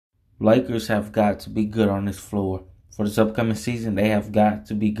Lakers have got to be good on this floor. For this upcoming season, they have got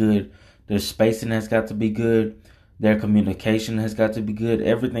to be good. Their spacing has got to be good. Their communication has got to be good.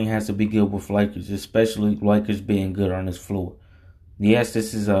 Everything has to be good with Lakers, especially Lakers being good on this floor. Yes,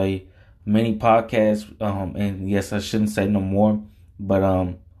 this is a mini podcast, and yes, I shouldn't say no more,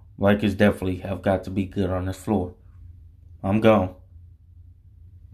 but Lakers definitely have got to be good on this floor. I'm gone.